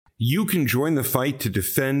You can join the fight to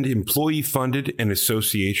defend employee-funded and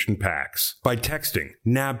association PACs by texting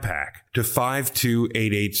NABPAC to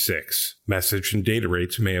 52886. Message and data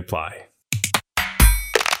rates may apply.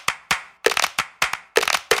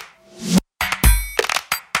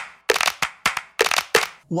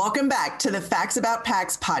 Welcome back to the Facts About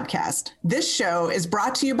PACs podcast. This show is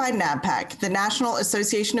brought to you by NABPAC, the National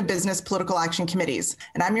Association of Business Political Action Committees.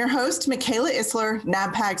 And I'm your host, Michaela Isler,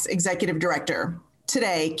 NABPAC's Executive Director.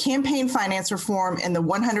 Today, campaign finance reform in the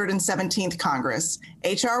 117th Congress.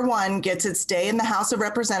 H.R. 1 gets its day in the House of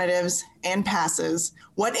Representatives and passes.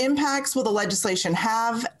 What impacts will the legislation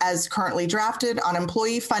have, as currently drafted, on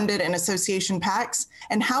employee-funded and association PACs?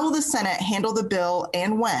 And how will the Senate handle the bill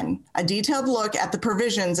and when? A detailed look at the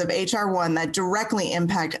provisions of H.R. 1 that directly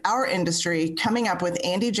impact our industry, coming up with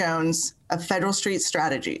Andy Jones of Federal Street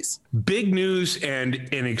Strategies. Big news and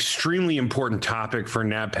an extremely important topic for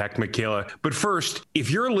NABPAC, Michaela. But first, if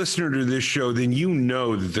you're a listener to this show, then you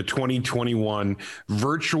know that the 2021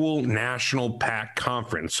 Virtual National PAC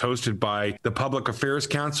Conference hosted by the Public Affairs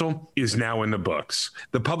Council is now in the books.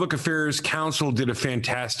 The Public Affairs Council did a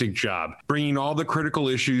fantastic job bringing all the critical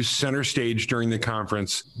issues center stage during the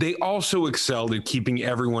conference. They also excelled at keeping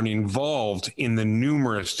everyone involved in the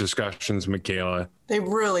numerous discussions, Michaela. They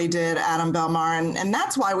really did, Adam Belmar. And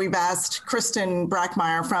that's why we've asked Kristen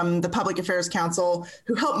Brackmeyer from the Public Affairs Council,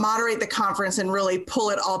 who helped moderate the conference and really pull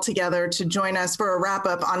it all together, to join us for a wrap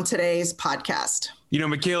up on today's podcast. You know,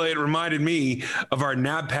 Michaela, it reminded me of our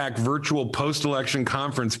NABPAC virtual post-election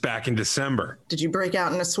conference back in December. Did you break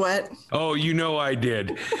out in a sweat? Oh, you know I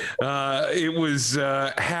did. It was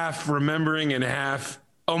half remembering and half,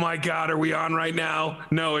 oh my God, are we on right now?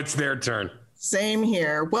 No, it's their turn. Same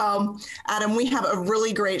here. Well, Adam, we have a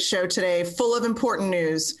really great show today, full of important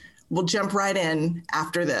news. We'll jump right in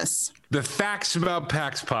after this. The Facts About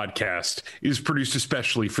PACs podcast is produced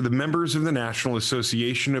especially for the members of the National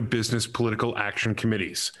Association of Business Political Action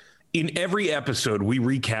Committees. In every episode, we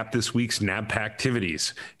recap this week's NABPAC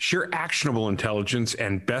activities, share actionable intelligence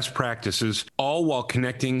and best practices, all while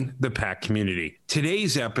connecting the PAC community.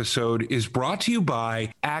 Today's episode is brought to you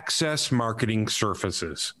by Access Marketing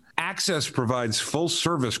Services. Access provides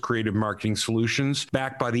full-service creative marketing solutions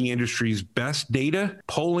backed by the industry's best data,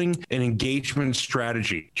 polling, and engagement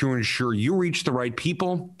strategy to ensure you reach the right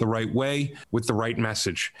people the right way with the right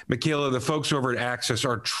message. Michaela, the folks over at Access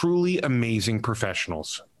are truly amazing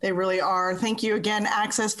professionals. They really are. Thank you again,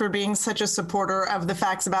 Access, for being such a supporter of the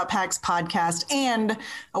Facts About PACs podcast and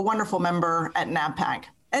a wonderful member at NABPAC.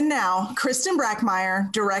 And now, Kristen Brackmeyer,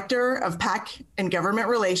 Director of PAC and Government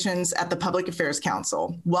Relations at the Public Affairs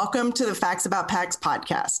Council. Welcome to the Facts About PACs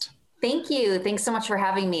podcast. Thank you. Thanks so much for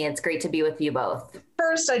having me. It's great to be with you both.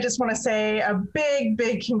 First, I just want to say a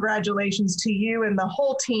big congratulations to you and the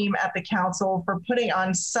whole team at the council for putting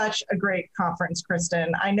on such a great conference,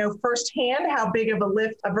 Kristen. I know firsthand how big of a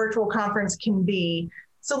lift a virtual conference can be.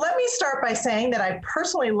 So let me start by saying that I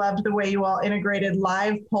personally loved the way you all integrated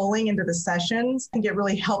live polling into the sessions. I think it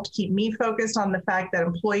really helped keep me focused on the fact that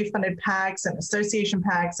employee-funded PACs and association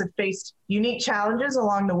PACs have faced unique challenges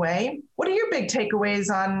along the way. What are your big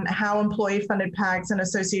takeaways on how employee-funded PACs and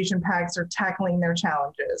association PACs are tackling their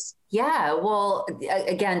challenges? Yeah, well,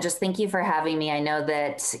 again, just thank you for having me. I know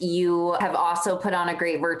that you have also put on a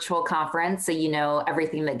great virtual conference, so you know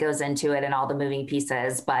everything that goes into it and all the moving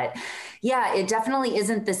pieces. But yeah, it definitely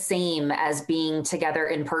isn't the same as being together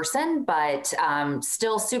in person, but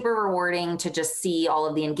still super rewarding to just see all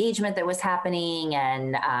of the engagement that was happening.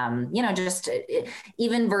 And, just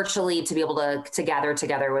even virtually to be able to gather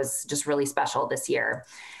together was just really special this year.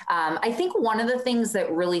 I think one of the things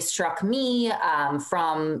that really struck me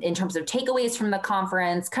in terms of takeaways from the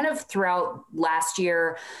conference, kind of throughout last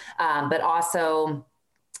year, but also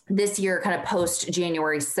this year, kind of post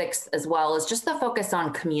January 6th as well, is just the focus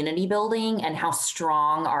on community building and how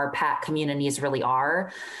strong our PAC communities really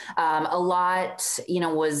are. A lot,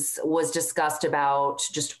 was discussed about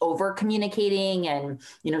just over communicating and,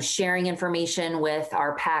 sharing information with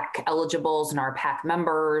our PAC eligibles and our PAC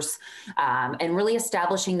members, and really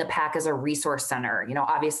establishing the PAC as a resource center.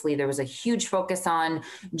 Obviously there was a huge focus on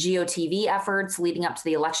GOTV efforts leading up to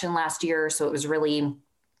the election last year. So it was really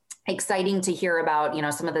exciting to hear about,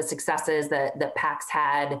 some of the successes that PACs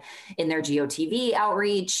had in their GOTV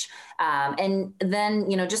outreach. And then,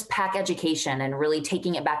 just PAC education and really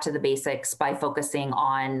taking it back to the basics by focusing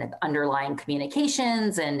on underlying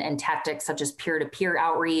communications and tactics such as peer-to-peer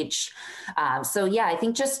outreach. I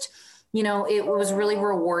think just It was really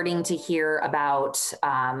rewarding to hear about,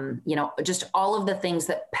 just all of the things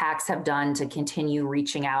that PACs have done to continue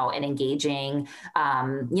reaching out and engaging.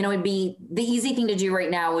 It'd be the easy thing to do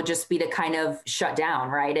right now would just be to kind of shut down,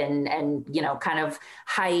 right? And kind of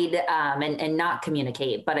hide and not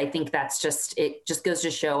communicate. But I think it just goes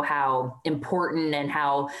to show how important and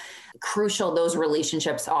how crucial those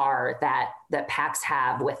relationships are that PACs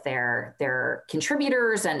have with their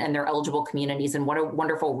contributors and their eligible communities, and what a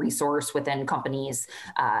wonderful resource within companies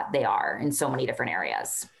they are in so many different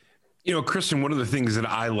areas. Kristen, one of the things that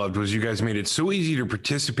I loved was you guys made it so easy to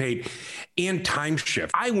participate and time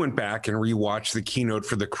shift. I went back and rewatched the keynote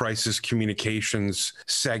for the crisis communications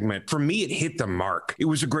segment. For me, it hit the mark. It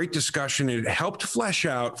was a great discussion. It helped flesh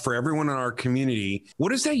out for everyone in our community,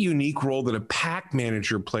 what is that unique role that a PAC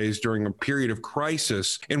manager plays during a period of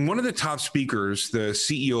crisis? And one of the top speakers, the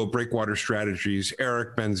CEO of Breakwater Strategies,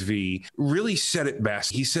 Eric Benzvi, really said it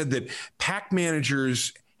best. He said that PAC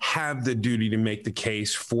managers have the duty to make the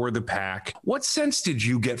case for the PAC. What sense did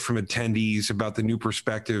you get from attendees about the new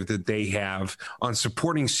perspective that they have on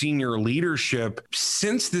supporting senior leadership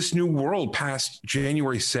since this new world past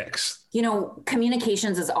January 6th?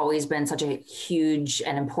 Communications has always been such a huge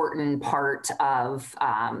and important part of,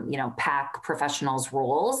 PAC professionals'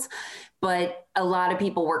 roles. But a lot of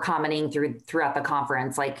people were commenting throughout the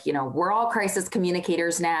conference, we're all crisis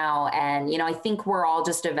communicators now. And, I think we're all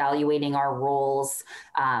just evaluating our roles,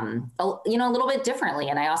 a little bit differently.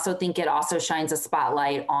 And I also think it also shines a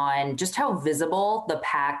spotlight on just how visible the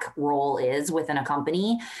PAC role is within a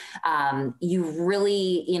company. You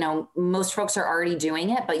really, most folks are already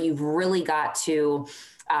doing it, but you've really got to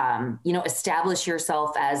establish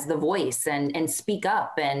yourself as the voice and speak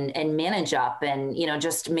up and manage up and,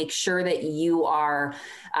 just make sure that you are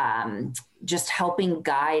just helping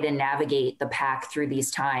guide and navigate the PAC through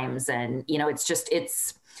these times. And,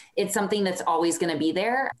 it's something that's always going to be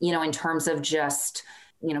there, in terms of just,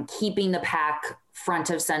 keeping the PAC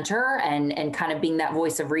front of center and kind of being that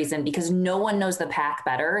voice of reason, because no one knows the PAC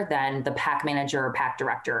better than the PAC manager or PAC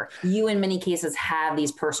director. You, in many cases, have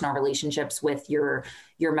these personal relationships with your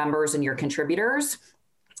members and your contributors.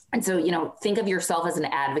 And so, think of yourself as an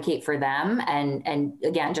advocate for them and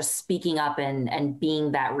again, just speaking up and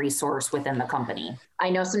being that resource within the company.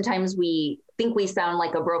 I know sometimes we think we sound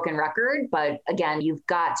like a broken record, but again, you've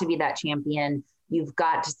got to be that champion. You've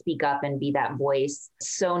got to speak up and be that voice.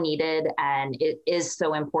 So needed. And it is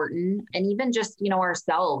so important. And even just,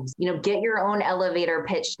 ourselves, get your own elevator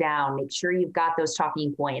pitch down. Make sure you've got those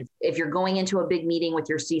talking points. If you're going into a big meeting with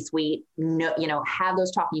your C-suite, have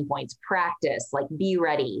those talking points, practice, be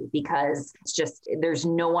ready, because it's just, there's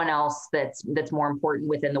no one else that's more important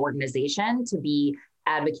within the organization to be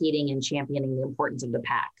advocating and championing the importance of the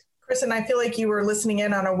PAC. Kristen, I feel like you were listening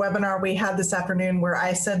in on a webinar we had this afternoon where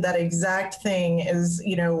I said that exact thing is,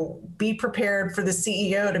 be prepared for the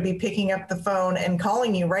CEO to be picking up the phone and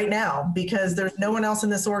calling you right now, because there's no one else in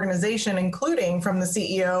this organization, including from the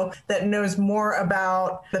CEO, that knows more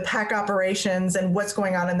about the PAC operations and what's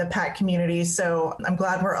going on in the PAC community. So I'm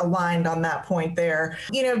glad we're aligned on that point there.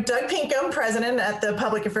 Doug Pinkham, president at the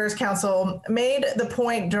Public Affairs Council, made the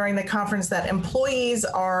point during the conference that employees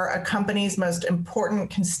are a company's most important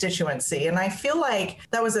constituency. And I feel like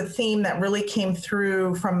that was a theme that really came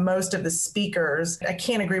through from most of the speakers. I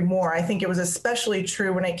can't agree more. I think it was especially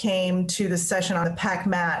true when it came to the session on the PAC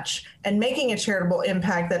match, and making a charitable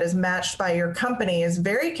impact that is matched by your company is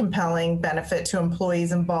very compelling benefit to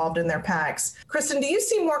employees involved in their PACs. Kristen, do you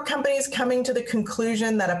see more companies coming to the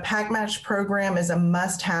conclusion that a PAC match program is a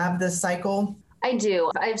must-have this cycle? I do.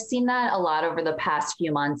 I've seen that a lot over the past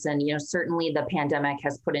few months. And, certainly the pandemic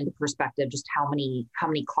has put into perspective just how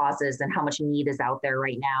many causes and how much need is out there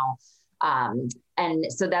right now. And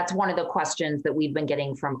so that's one of the questions that we've been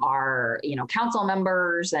getting from our, council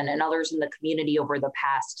members and others in the community over the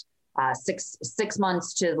past 6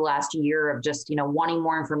 months to the last year of just, wanting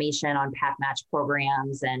more information on PAC match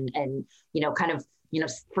programs and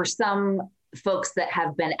for some folks that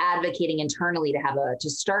have been advocating internally to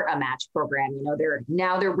start a match program,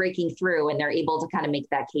 they're breaking through and they're able to kind of make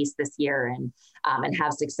that case this year and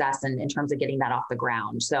have success in terms of getting that off the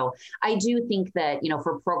ground. So I do think that,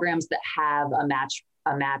 for programs that have a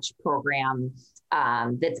match program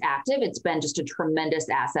that's active, it's been just a tremendous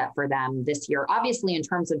asset for them this year, obviously in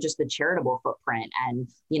terms of just the charitable footprint and,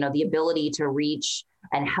 the ability to reach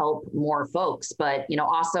and help more folks. But,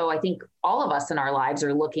 also I think all of us in our lives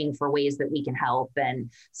are looking for ways that we can help.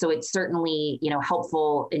 And so it's certainly,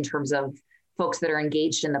 helpful in terms of folks that are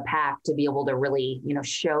engaged in the PAC to be able to really,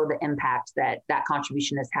 show the impact that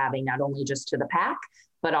contribution is having, not only just to the PAC,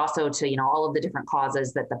 but also to, all of the different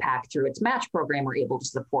causes that the PAC through its match program were able to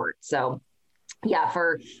support. So yeah,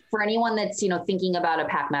 for anyone that's, thinking about a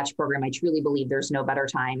PAC match program, I truly believe there's no better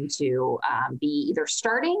time to be either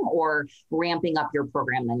starting or ramping up your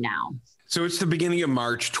program than now. So it's the beginning of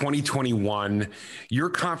March 2021. Your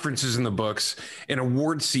conference is in the books, and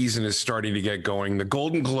award season is starting to get going. The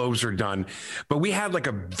Golden Globes are done, but we had like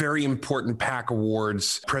a very important PAC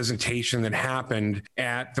Awards presentation that happened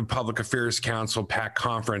at the Public Affairs Council PAC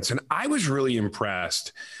conference. And I was really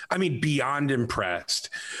impressed. I mean, beyond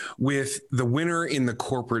impressed with the winner in the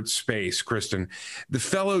corporate space, Kristen, the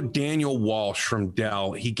fellow Daniel Walsh from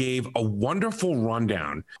Dell. He gave a wonderful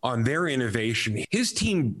rundown on their innovation. His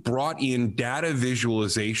team brought in data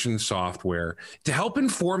visualization software to help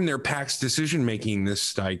inform their PAC's decision-making this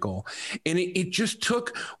cycle. And it just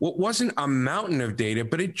took what wasn't a mountain of data,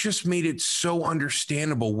 but it just made it so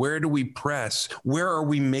understandable. Where do we press? Where are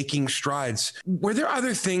we making strides? Were there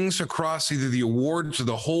other things across either the awards or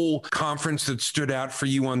the whole conference that stood out for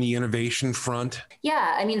you on the innovation front?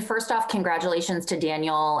 Yeah, I mean, first off, congratulations to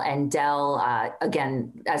Daniel and Dell.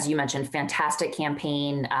 Again, as you mentioned, fantastic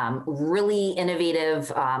campaign, really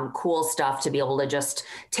innovative, cool stuff to be able to just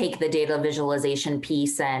take the data visualization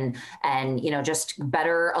piece and just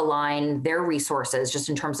better align their resources just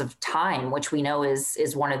in terms of time, which we know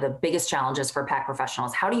is one of the biggest challenges for PAC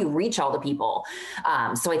professionals. How do you reach all the people?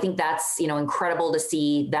 So I think that's, incredible to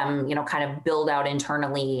see them, kind of build out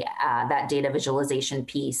internally that data visualization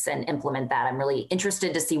piece and implement that. I'm really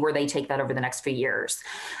interested to see where they take that over the next few years.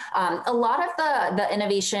 A lot of the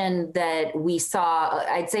innovation that we saw,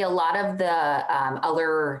 I'd say a lot of the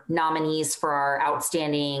other nominees for our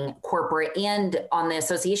outstanding corporate and on the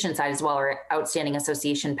association side as well, our outstanding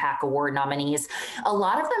association PAC award nominees, a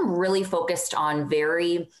lot of them really focused on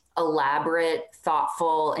very elaborate,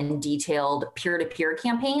 thoughtful, and detailed peer-to-peer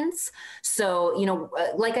campaigns. So,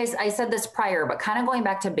 like I said this prior, but kind of going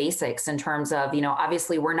back to basics in terms of,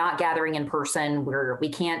 obviously we're not gathering in person, we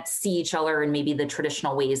can't see each other in maybe the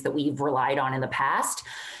traditional ways that we've relied on in the past.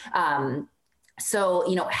 So,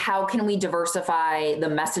 how can we diversify the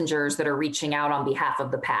messengers that are reaching out on behalf of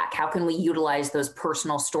the PAC? How can we utilize those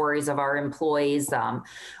personal stories of our employees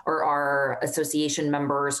or our association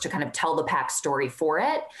members to kind of tell the PAC story for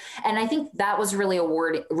it? And I think that was really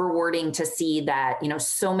rewarding to see that,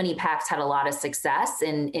 so many PACs had a lot of success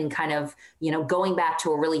in kind of, going back to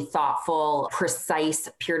a really thoughtful, precise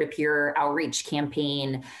peer-to-peer outreach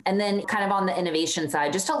campaign. And then kind of on the innovation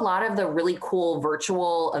side, just a lot of the really cool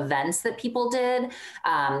virtual events that people did.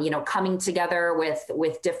 Coming together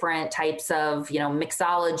with different types of,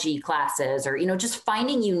 mixology classes or, just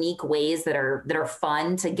finding unique ways that are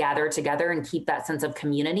fun to gather together and keep that sense of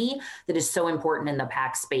community that is so important in the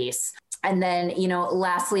PAC space. And then,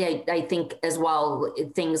 lastly, I think as well,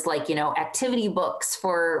 things like, activity books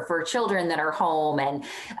for children that are home. And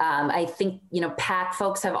I think, PAC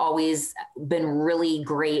folks have always been really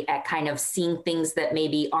great at kind of seeing things that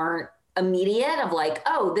maybe aren't immediate of like,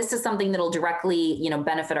 oh, this is something that'll directly,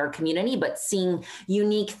 benefit our community, but seeing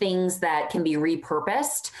unique things that can be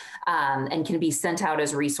repurposed and can be sent out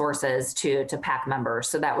as resources to PAC members.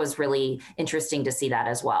 So that was really interesting to see that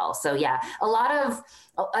as well. So yeah, a lot of,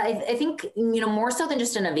 I think, more so than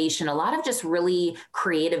just innovation, a lot of just really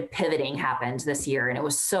creative pivoting happened this year. And it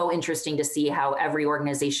was so interesting to see how every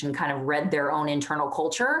organization kind of read their own internal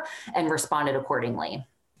culture and responded accordingly.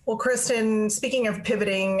 Well, Kristen, speaking of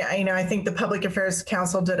pivoting, I think the Public Affairs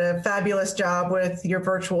Council did a fabulous job with your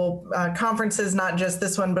virtual conferences, not just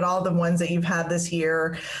this one, but all the ones that you've had this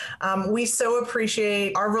year. We so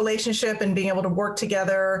appreciate our relationship and being able to work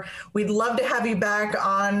together. We'd love to have you back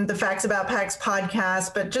on the Facts About PACs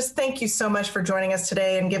podcast, but just thank you so much for joining us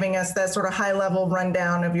today and giving us that sort of high-level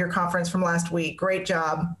rundown of your conference from last week. Great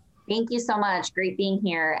job. Thank you so much. Great being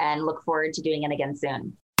here and look forward to doing it again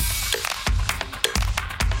soon.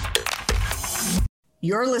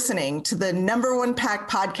 You're listening to the #1 PAC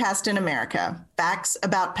podcast in America, Facts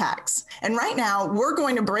About PACs. And right now, we're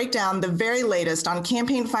going to break down the very latest on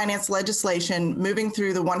campaign finance legislation moving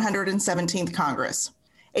through the 117th Congress.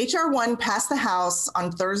 H.R. 1 passed the House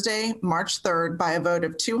on Thursday, March 3rd, by a vote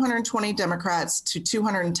of 220 Democrats to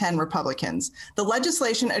 210 Republicans. The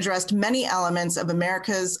legislation addressed many elements of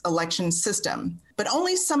America's election system, but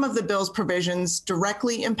only some of the bill's provisions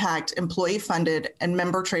directly impact employee-funded and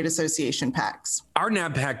member trade association PACs. Our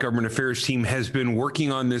NABPAC Government Affairs team has been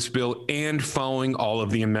working on this bill and following all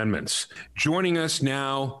of the amendments. Joining us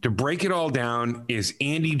now to break it all down is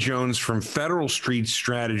Andy Jones from Federal Street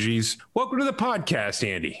Strategies. Welcome to the podcast,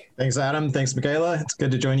 Andy. Thanks, Adam. Thanks, Michaela. It's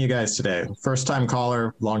good to join you guys today. First-time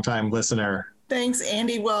caller, long-time listener. Thanks,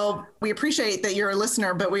 Andy. Well, we appreciate that you're a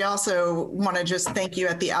listener, but we also want to just thank you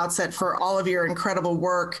at the outset for all of your incredible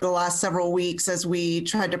work the last several weeks as we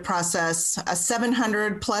tried to process a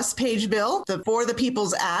 700 plus page bill, the For the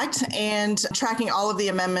People's Act, and tracking all of the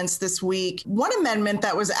amendments this week. One amendment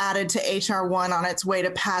that was added to H.R. 1 on its way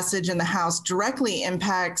to passage in the House directly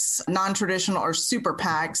impacts non-traditional or super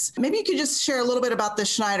PACs. Maybe you could just share a little bit about the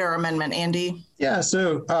Schneider amendment, Andy. Yeah,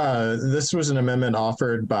 so this was an amendment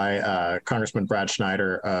offered by Congressman Brad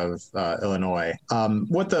Schneider of Illinois.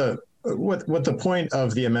 What the point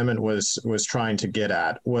of the amendment was trying to get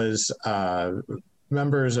at was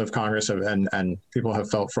members of Congress and people have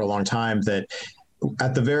felt for a long time that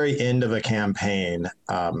at the very end of a campaign,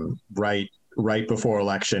 right before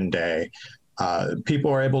Election Day, people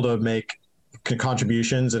are able to make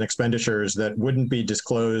contributions and expenditures that wouldn't be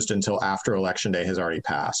disclosed until after Election Day has already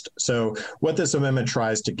passed. So what this amendment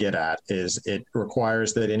tries to get at is it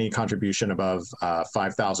requires that any contribution above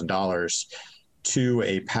 $5,000 to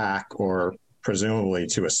a PAC or presumably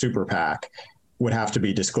to a super PAC would have to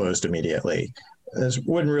be disclosed immediately. This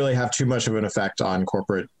wouldn't really have too much of an effect on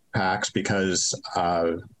corporate PACs because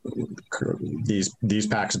these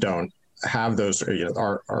PACs don't have those,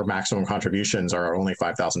 our maximum contributions are only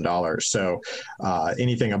 $5,000. So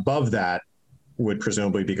anything above that would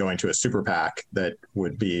presumably be going to a super PAC that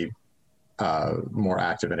would be more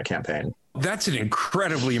active in a campaign. That's an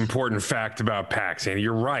incredibly important fact about PACs, Andy.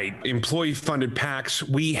 You're right. Employee-funded PACs,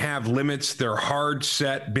 we have limits. They're hard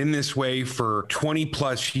set, been this way for 20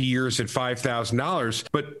 plus years at $5,000.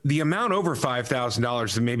 But the amount over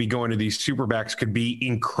 $5,000 that may be going to these super PACs could be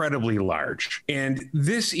incredibly large. And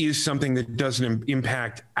this is something that doesn't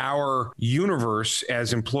impact our universe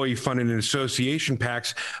as employee-funded and association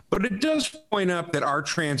PACs, but it does point up that our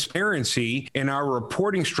transparency and our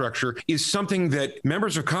reporting structure is something that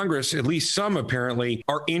members of Congress, at least some apparently,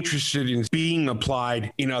 are interested in being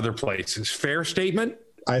applied in other places. Fair statement?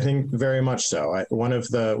 I think very much so. One of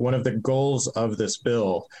the goals of this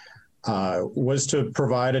bill was to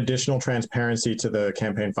provide additional transparency to the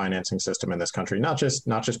campaign financing system in this country, not just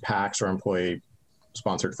PACs or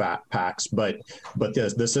employee-sponsored PACs, but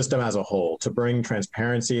the system as a whole, to bring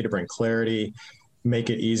transparency, to bring clarity,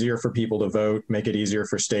 make it easier for people to vote, make it easier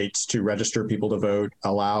for states to register people to vote,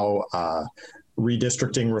 allow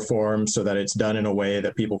redistricting reform so that it's done in a way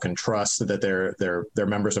that people can trust that their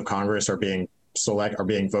members of Congress are being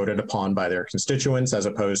voted upon by their constituents as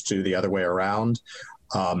opposed to the other way around.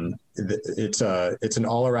 It's an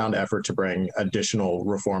all-around effort to bring additional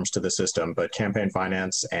reforms to the system, but campaign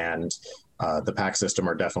finance and the PAC system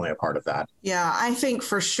are definitely a part of that. Yeah, I think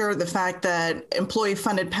for sure the fact that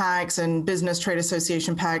employee-funded PACs and business trade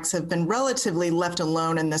association PACs have been relatively left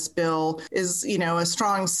alone in this bill is, a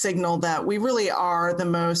strong signal that we really are the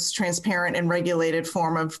most transparent and regulated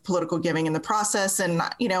form of political giving in the process. And,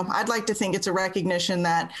 I'd like to think it's a recognition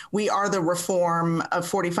that we are the reform of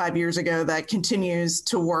 45 years ago that continues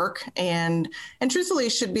to work and truthfully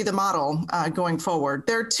should be the model going forward.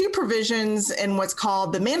 There are two provisions in what's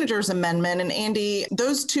called the Manager's Amendment. And Andy,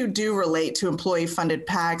 those two do relate to employee-funded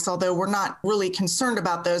PACs, although we're not really concerned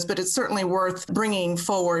about those, but it's certainly worth bringing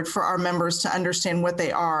forward for our members to understand what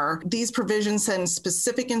they are. These provisions send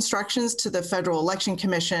specific instructions to the Federal Election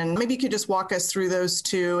Commission. Maybe you could just walk us through those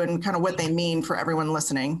two and kind of what they mean for everyone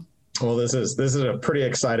listening. Well, this is a pretty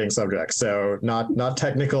exciting subject, so not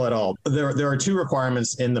technical at all. There are two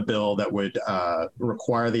requirements in the bill that would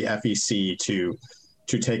require the FEC to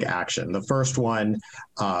take action. The first one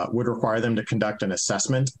would require them to conduct an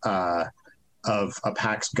assessment of a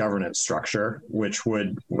PAC's governance structure, which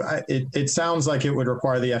it sounds like it would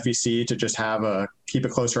require the FEC to just keep a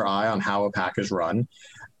closer eye on how a PAC is run.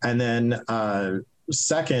 And then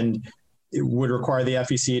second, it would require the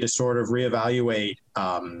FEC to sort of reevaluate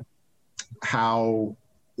how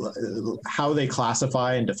they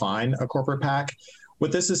classify and define a corporate PAC.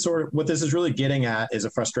 What this is really getting at is a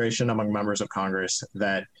frustration among members of Congress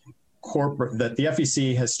that the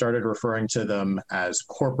FEC has started referring to them as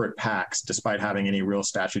corporate PACs, despite having any real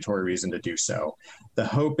statutory reason to do so. The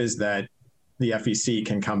hope is that the FEC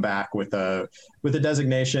can come back with a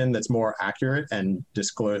designation that's more accurate and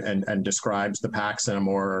describes the PACs in a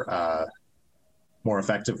more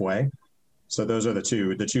effective way. So those are the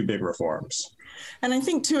two big reforms. And I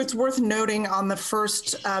think, too, it's worth noting on the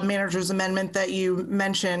first manager's amendment that you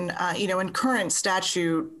mentioned, in current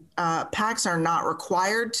statute, PACs are not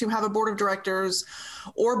required to have a board of directors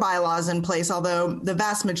or bylaws in place, although the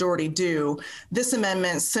vast majority do. This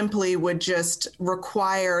amendment simply would just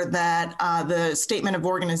require that the statement of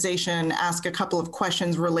organization ask a couple of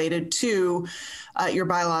questions related to your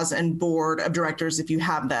bylaws and board of directors if you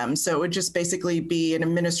have them. So it would just basically be an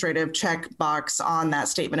administrative checkbox on that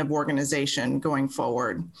statement of organization going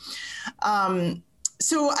forward.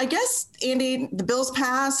 So I guess, Andy, the bill's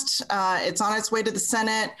passed. It's on its way to the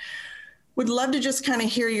Senate. Would love to just kind of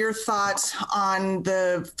hear your thoughts on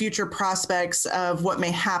the future prospects of what may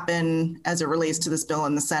happen as it relates to this bill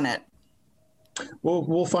in the Senate. Well,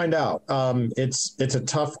 we'll find out. It's a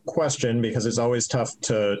tough question because it's always tough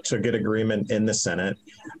to get agreement in the Senate.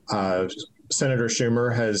 Senator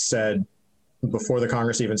Schumer has said before the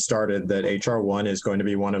Congress even started that H.R. 1 is going to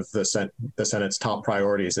be one of the Senate's top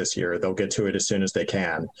priorities this year. They'll get to it as soon as they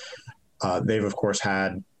can. They've, of course,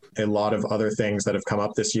 had a lot of other things that have come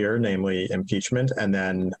up this year, namely impeachment, and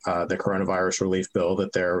then the coronavirus relief bill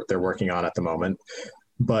that they're working on at the moment.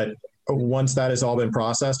 But once that has all been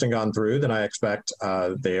processed and gone through, then I expect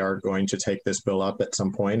they are going to take this bill up at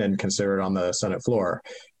some point and consider it on the Senate floor.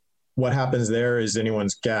 What happens there is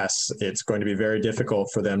anyone's guess. It's going to be very difficult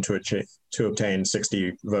for them to obtain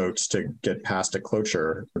 60 votes to get past a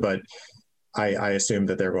cloture, but I assume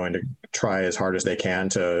that they're going to try as hard as they can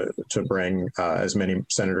to bring as many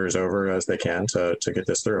senators over as they can to get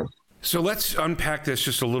this through. So let's unpack this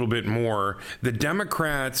just a little bit more. The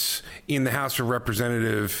Democrats in the House of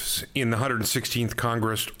Representatives in the 116th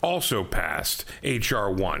Congress also passed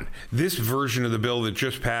H.R. 1. This version of the bill that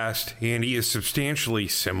just passed, Andy, is substantially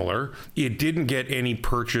similar. It didn't get any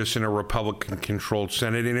purchase in a Republican-controlled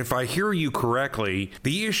Senate. And if I hear you correctly,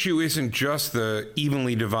 the issue isn't just the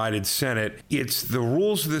evenly divided Senate, it's the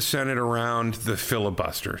rules of the Senate around the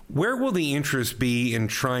filibuster. Where will the interest be in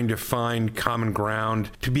trying to find common ground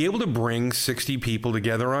to be able to bring 60 people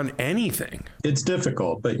together on anything? It's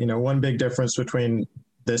difficult, but one big difference between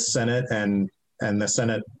this Senate and the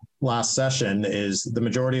Senate last session is the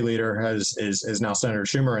majority leader is now Senator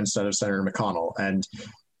Schumer instead of Senator McConnell, and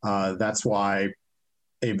that's why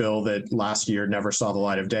a bill that last year never saw the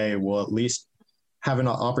light of day will at least have an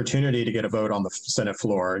opportunity to get a vote on the Senate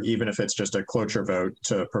floor, even if it's just a cloture vote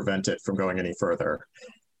to prevent it from going any further.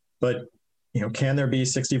 But can there be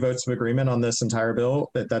 60 votes of agreement on this entire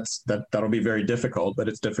bill? That'll be very difficult, but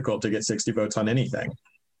it's difficult to get 60 votes on anything.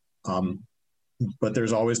 But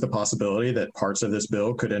there's always the possibility that parts of this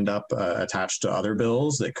bill could end up attached to other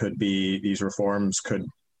bills. That could be, these reforms could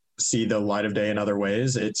see the light of day in other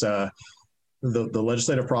ways. It's the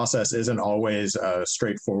legislative process isn't always a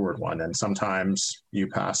straightforward one. And sometimes you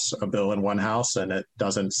pass a bill in one house and it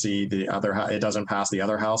doesn't see it doesn't pass the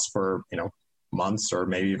other house for, months or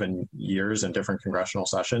maybe even years in different congressional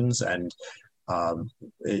sessions. And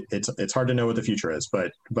it's hard to know what the future is,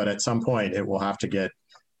 but at some point it will have to get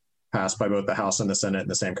passed by both the House and the Senate in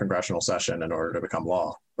the same congressional session in order to become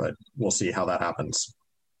law. But we'll see how that happens,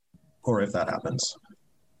 or if that happens.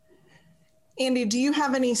 Andy, do you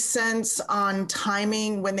have any sense on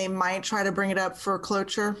timing when they might try to bring it up for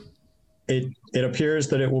cloture? It appears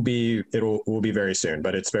that it will be very soon,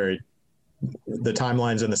 but the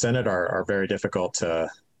timelines in the Senate are very difficult to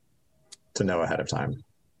know ahead of time.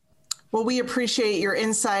 Well, we appreciate your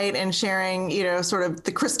insight and sharing, sort of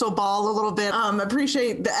the crystal ball a little bit.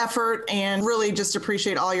 Appreciate the effort and really just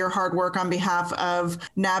appreciate all your hard work on behalf of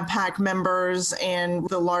NABPAC members and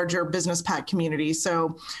the larger business PAC community.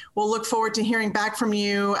 So we'll look forward to hearing back from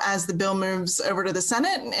you as the bill moves over to the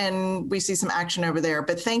Senate and we see some action over there.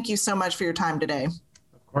 But thank you so much for your time today.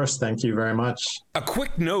 Of course, thank you very much. A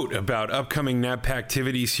quick note about upcoming NABPAC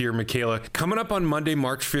activities here, Michaela. Coming up on Monday,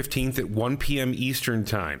 March 15th at 1 p.m. Eastern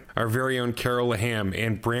Time, our very own Carol Laham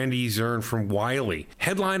and Brandy Zern from Wiley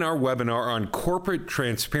headline our webinar on corporate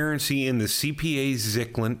transparency in the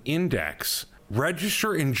CPA-Zicklin Index.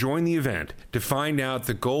 Register and join the event to find out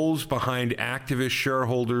the goals behind activist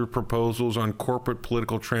shareholder proposals on corporate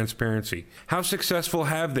political transparency. How successful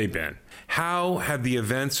have they been? How have the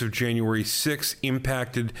events of January 6th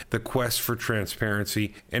impacted the quest for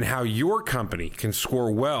transparency, and how your company can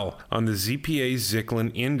score well on the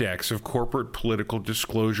CPA-Zicklin Index of Corporate Political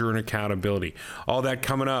Disclosure and Accountability? All that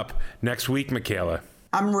coming up next week, Michaela.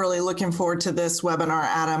 I'm really looking forward to this webinar,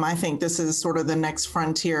 Adam. I think this is sort of the next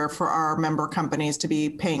frontier for our member companies to be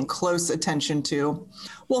paying close attention to.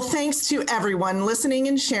 Well, thanks to everyone listening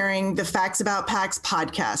and sharing the Facts About PACs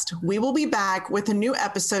podcast. We will be back with a new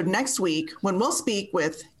episode next week when we'll speak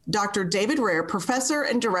with Dr. David Rare, Professor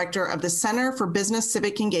and Director of the Center for Business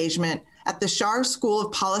Civic Engagement at the Schar School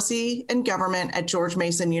of Policy and Government at George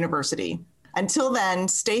Mason University. Until then,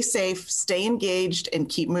 stay safe, stay engaged, and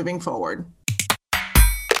keep moving forward.